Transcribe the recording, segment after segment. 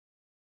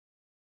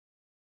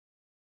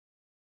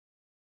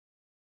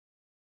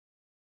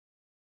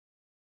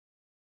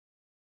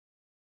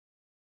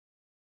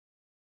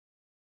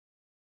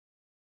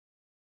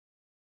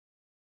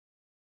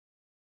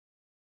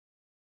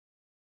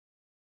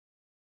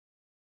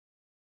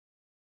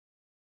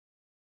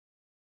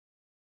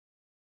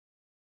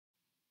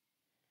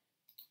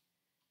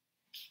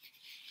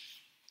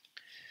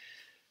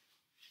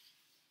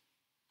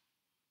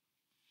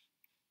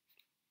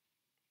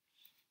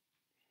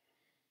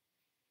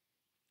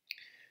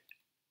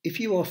If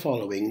you are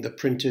following the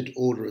printed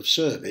order of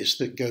service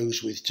that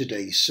goes with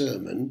today's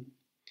sermon,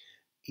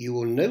 you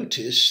will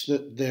notice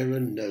that there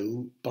are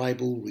no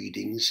Bible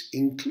readings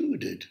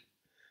included.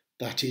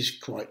 That is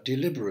quite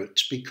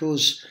deliberate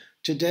because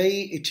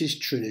today it is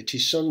Trinity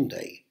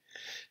Sunday,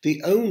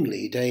 the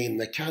only day in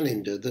the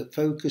calendar that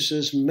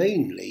focuses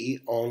mainly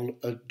on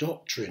a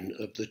doctrine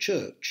of the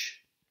Church.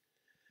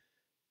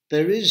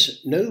 There is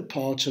no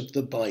part of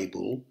the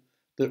Bible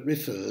that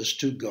refers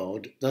to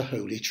God the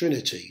Holy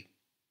Trinity.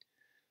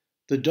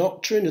 The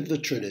doctrine of the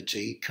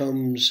Trinity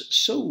comes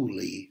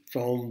solely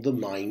from the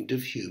mind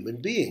of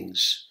human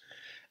beings,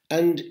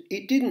 and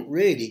it didn't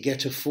really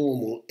get a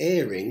formal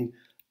airing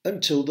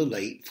until the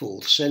late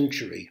 4th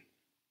century.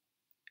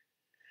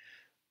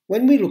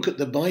 When we look at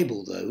the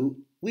Bible, though,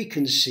 we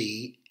can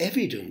see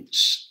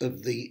evidence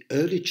of the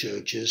early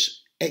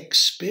church's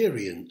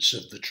experience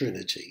of the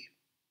Trinity.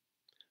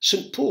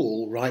 St.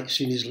 Paul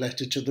writes in his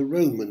letter to the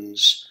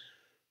Romans,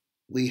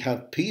 "We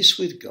have peace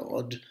with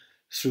God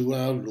through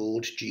our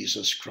Lord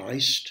Jesus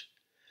Christ,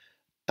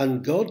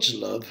 and God's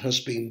love has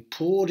been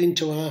poured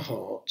into our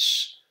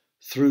hearts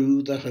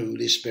through the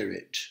Holy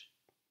Spirit."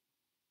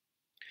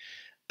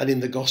 And in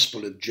the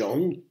Gospel of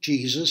John,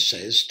 Jesus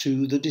says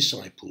to the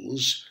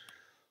disciples,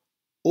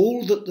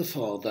 "All that the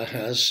Father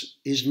has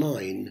is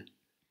mine.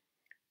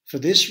 For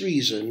this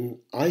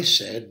reason I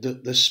said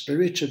that the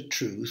Spirit of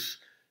truth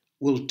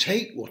will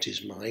take what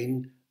is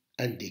mine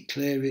and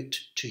declare it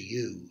to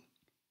you."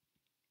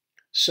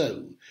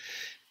 So,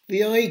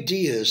 the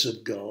ideas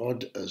of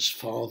God as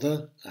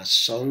Father, as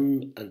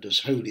Son, and as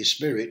Holy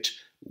Spirit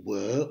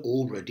were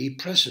already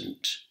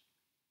present.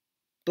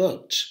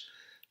 But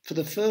for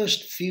the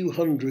first few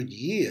hundred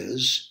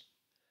years,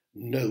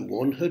 no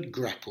one had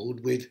grappled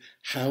with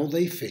how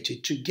they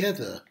fitted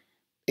together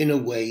in a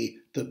way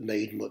that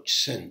made much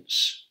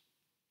sense.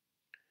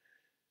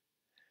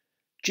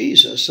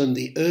 Jesus and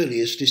the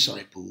earliest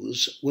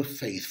disciples were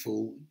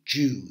faithful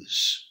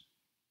Jews,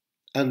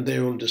 and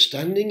their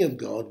understanding of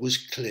God was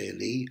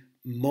clearly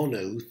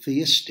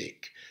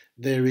monotheistic.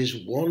 There is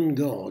one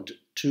God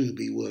to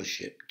be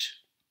worshipped.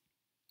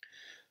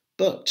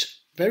 But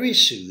very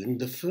soon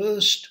the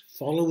first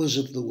followers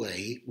of the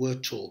way were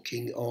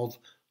talking of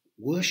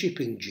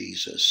worshipping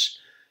Jesus,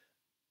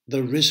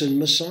 the risen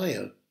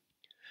Messiah,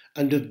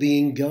 and of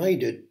being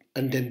guided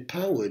and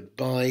empowered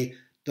by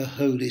the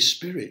Holy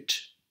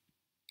Spirit.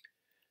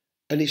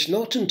 And it's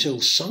not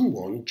until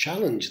someone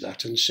challenged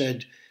that and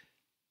said,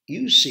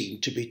 "You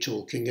seem to be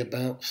talking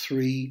about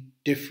 3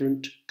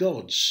 different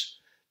gods,"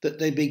 that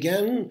they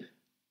began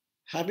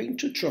having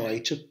to try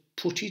to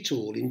put it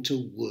all into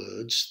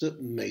words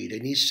that made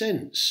any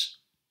sense.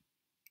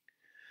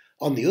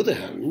 On the other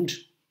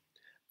hand,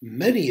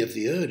 many of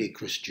the early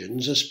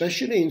Christians,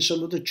 especially in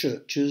some of the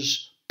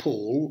churches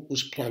Paul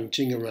was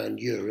planting around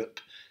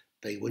Europe,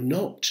 they were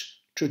not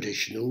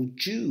traditional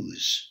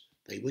Jews.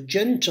 They were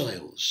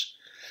Gentiles,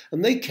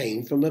 and they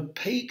came from a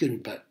pagan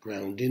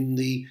background in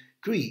the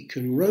Greek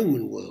and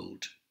Roman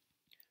world.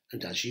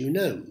 And as you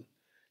know,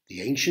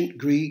 the ancient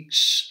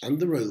Greeks and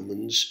the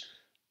Romans,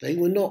 they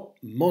were not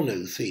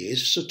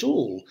monotheists at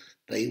all.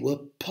 They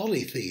were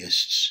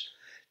polytheists.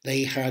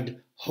 They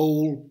had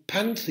whole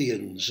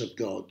pantheons of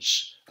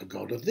gods, a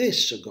god of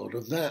this, a god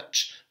of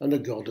that, and a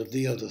god of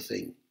the other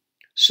thing.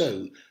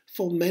 So,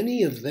 for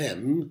many of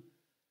them,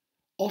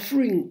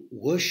 offering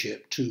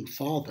worship to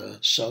Father,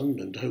 Son,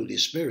 and Holy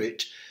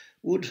Spirit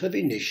would have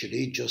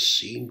initially just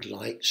seemed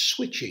like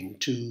switching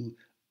to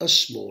a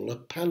smaller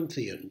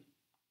pantheon.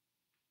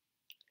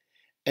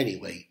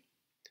 Anyway,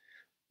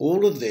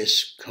 all of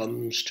this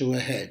comes to a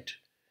head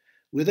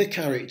with a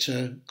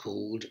character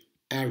called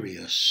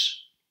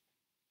Arius.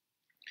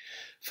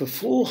 For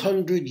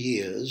 400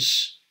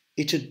 years,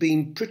 it had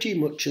been pretty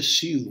much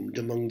assumed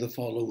among the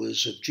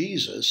followers of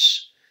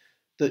Jesus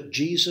that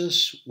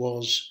Jesus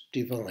was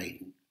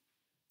divine,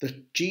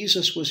 that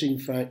Jesus was in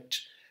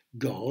fact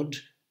God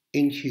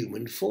in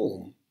human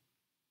form.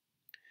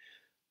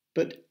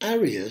 But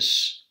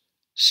Arius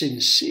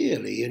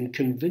sincerely and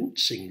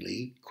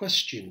convincingly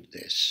questioned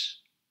this.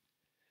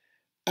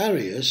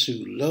 Arius,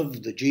 who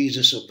loved the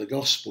Jesus of the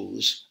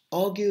Gospels,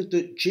 argued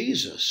that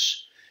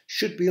Jesus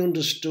should be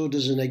understood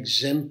as an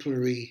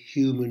exemplary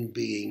human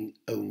being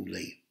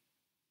only,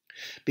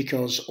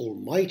 because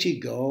Almighty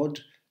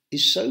God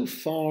is so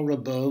far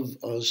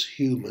above us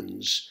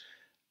humans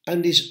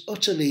and is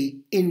utterly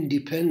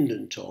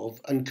independent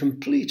of and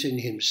complete in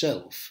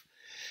himself.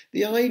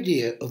 The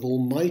idea of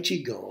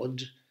Almighty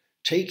God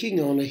taking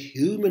on a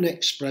human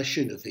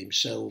expression of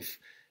himself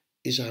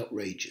is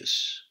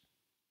outrageous.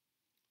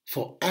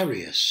 For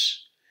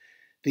Arius,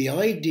 the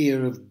idea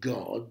of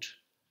God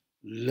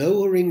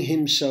lowering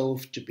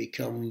himself to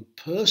become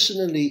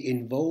personally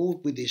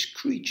involved with his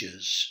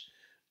creatures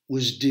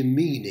was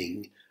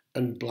demeaning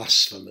and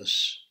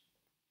blasphemous.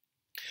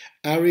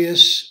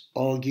 Arius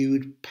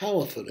argued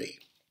powerfully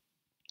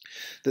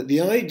that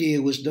the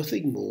idea was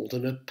nothing more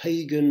than a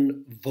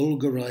pagan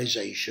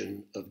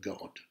vulgarization of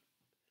God.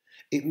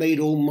 It made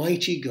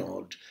Almighty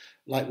God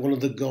like one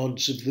of the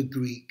gods of the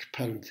Greek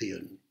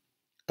pantheon,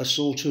 a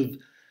sort of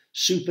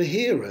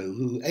superhero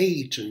who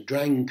ate and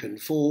drank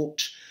and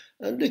fought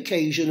and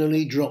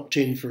occasionally dropped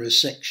in for a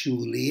sexual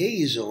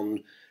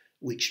liaison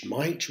which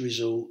might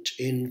result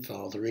in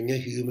fathering a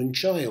human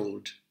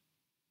child.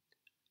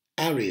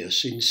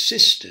 Arius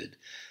insisted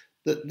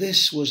that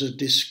this was a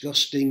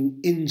disgusting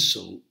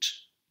insult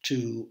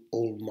to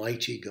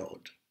Almighty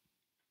God.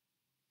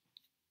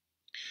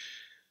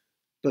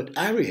 But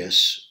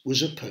Arius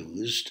was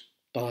opposed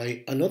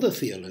by another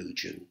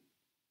theologian,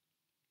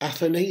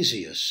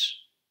 Athanasius,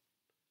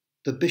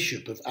 the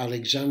Bishop of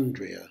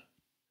Alexandria.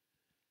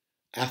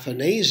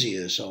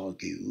 Athanasius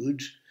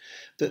argued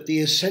that the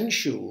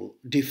essential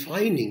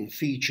defining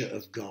feature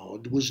of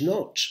God was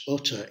not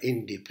utter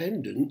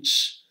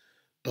independence,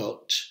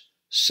 but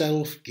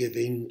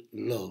self-giving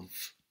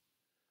love,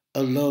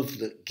 a love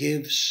that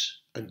gives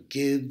and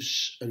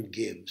gives and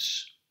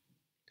gives.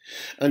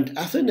 And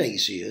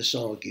Athanasius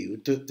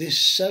argued that this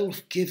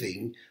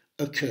self-giving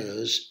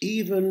occurs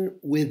even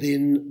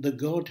within the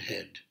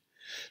Godhead,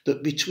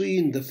 that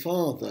between the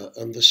Father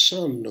and the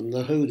Son and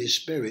the Holy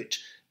Spirit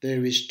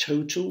there is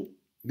total,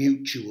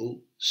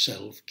 mutual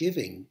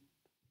self-giving.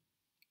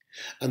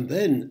 And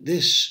then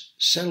this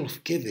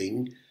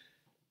self-giving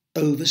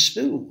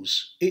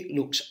overspills. It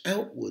looks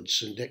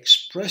outwards and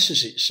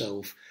expresses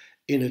itself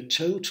in a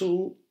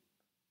total,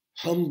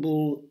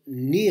 humble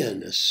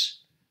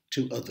nearness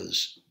to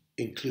others,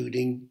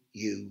 including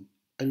you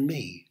and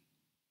me.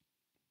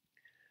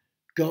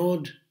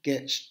 God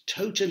gets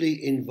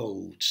totally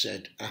involved,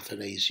 said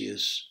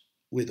Athanasius,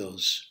 with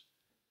us,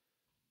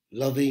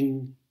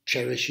 loving,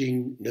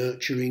 cherishing,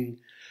 nurturing,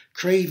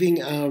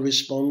 craving our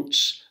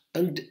response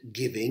and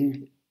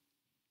giving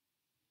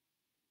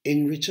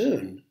in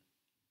return.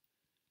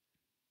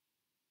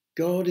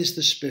 God is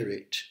the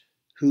Spirit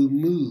who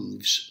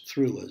moves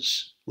through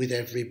us with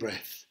every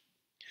breath,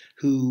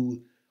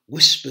 who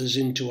whispers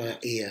into our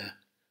ear,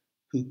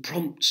 who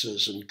prompts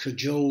us and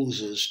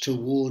cajoles us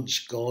towards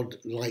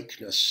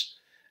God-likeness,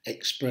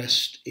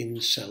 expressed in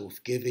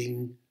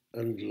self-giving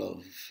and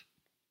love.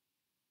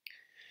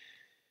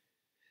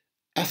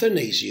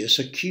 Athanasius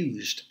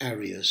accused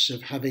Arius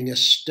of having a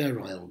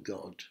sterile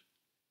God,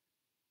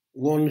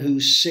 one who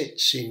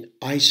sits in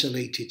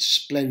isolated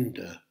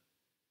splendour,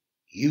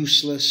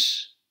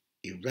 useless,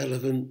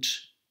 irrelevant,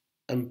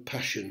 and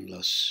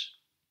passionless.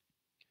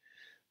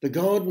 The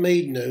God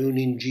made known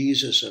in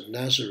Jesus of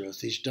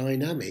Nazareth is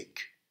dynamic,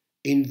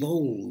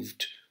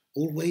 involved,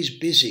 always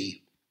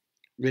busy,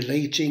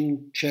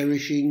 relating,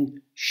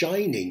 cherishing,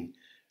 shining,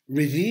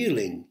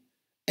 revealing,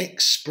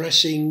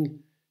 expressing,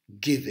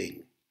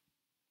 giving.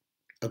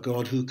 A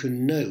God who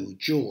can know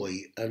joy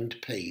and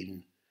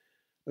pain,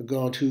 a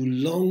God who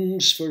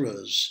longs for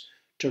us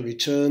to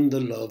return the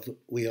love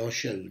we are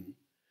shown,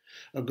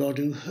 a God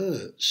who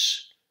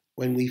hurts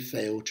when we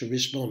fail to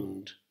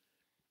respond,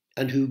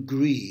 and who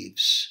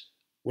grieves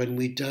when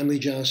we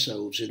damage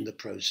ourselves in the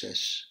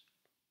process.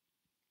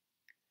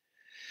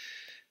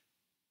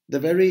 The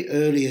very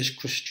earliest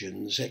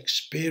Christians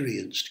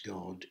experienced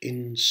God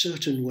in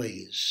certain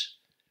ways,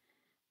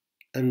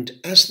 and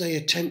as they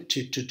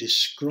attempted to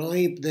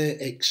describe their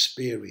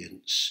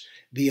experience,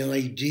 the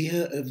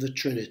idea of the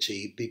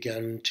Trinity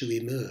began to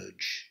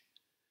emerge.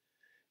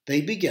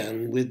 They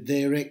began with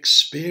their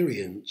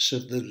experience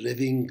of the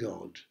living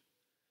God.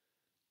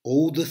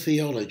 All the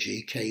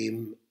theology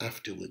came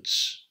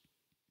afterwards.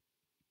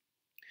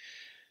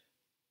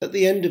 At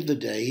the end of the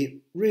day, it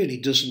really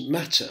doesn't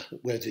matter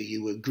whether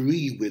you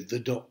agree with the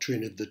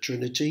doctrine of the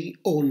Trinity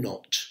or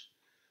not,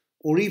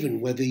 or even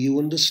whether you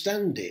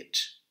understand it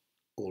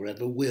or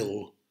ever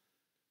will.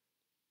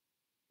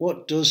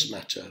 What does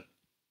matter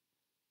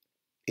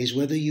is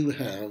whether you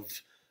have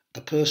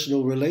a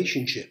personal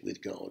relationship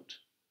with God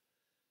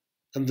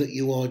and that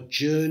you are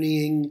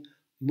journeying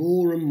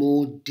more and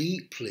more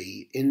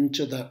deeply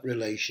into that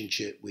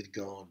relationship with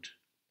God.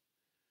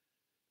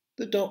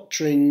 The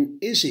doctrine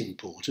is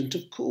important,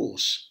 of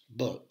course,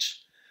 but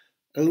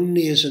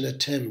only as an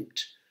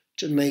attempt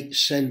to make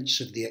sense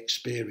of the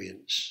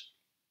experience.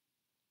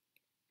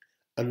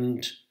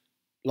 And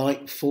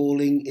like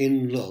falling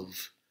in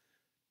love,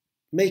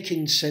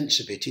 making sense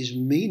of it is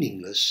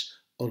meaningless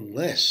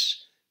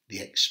unless the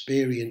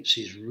experience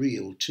is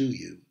real to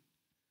you.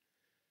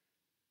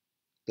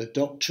 The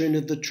doctrine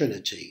of the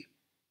Trinity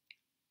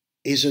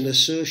is an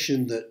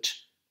assertion that,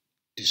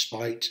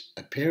 despite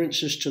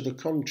appearances to the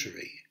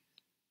contrary,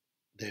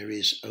 there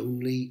is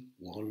only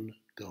one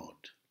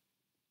God.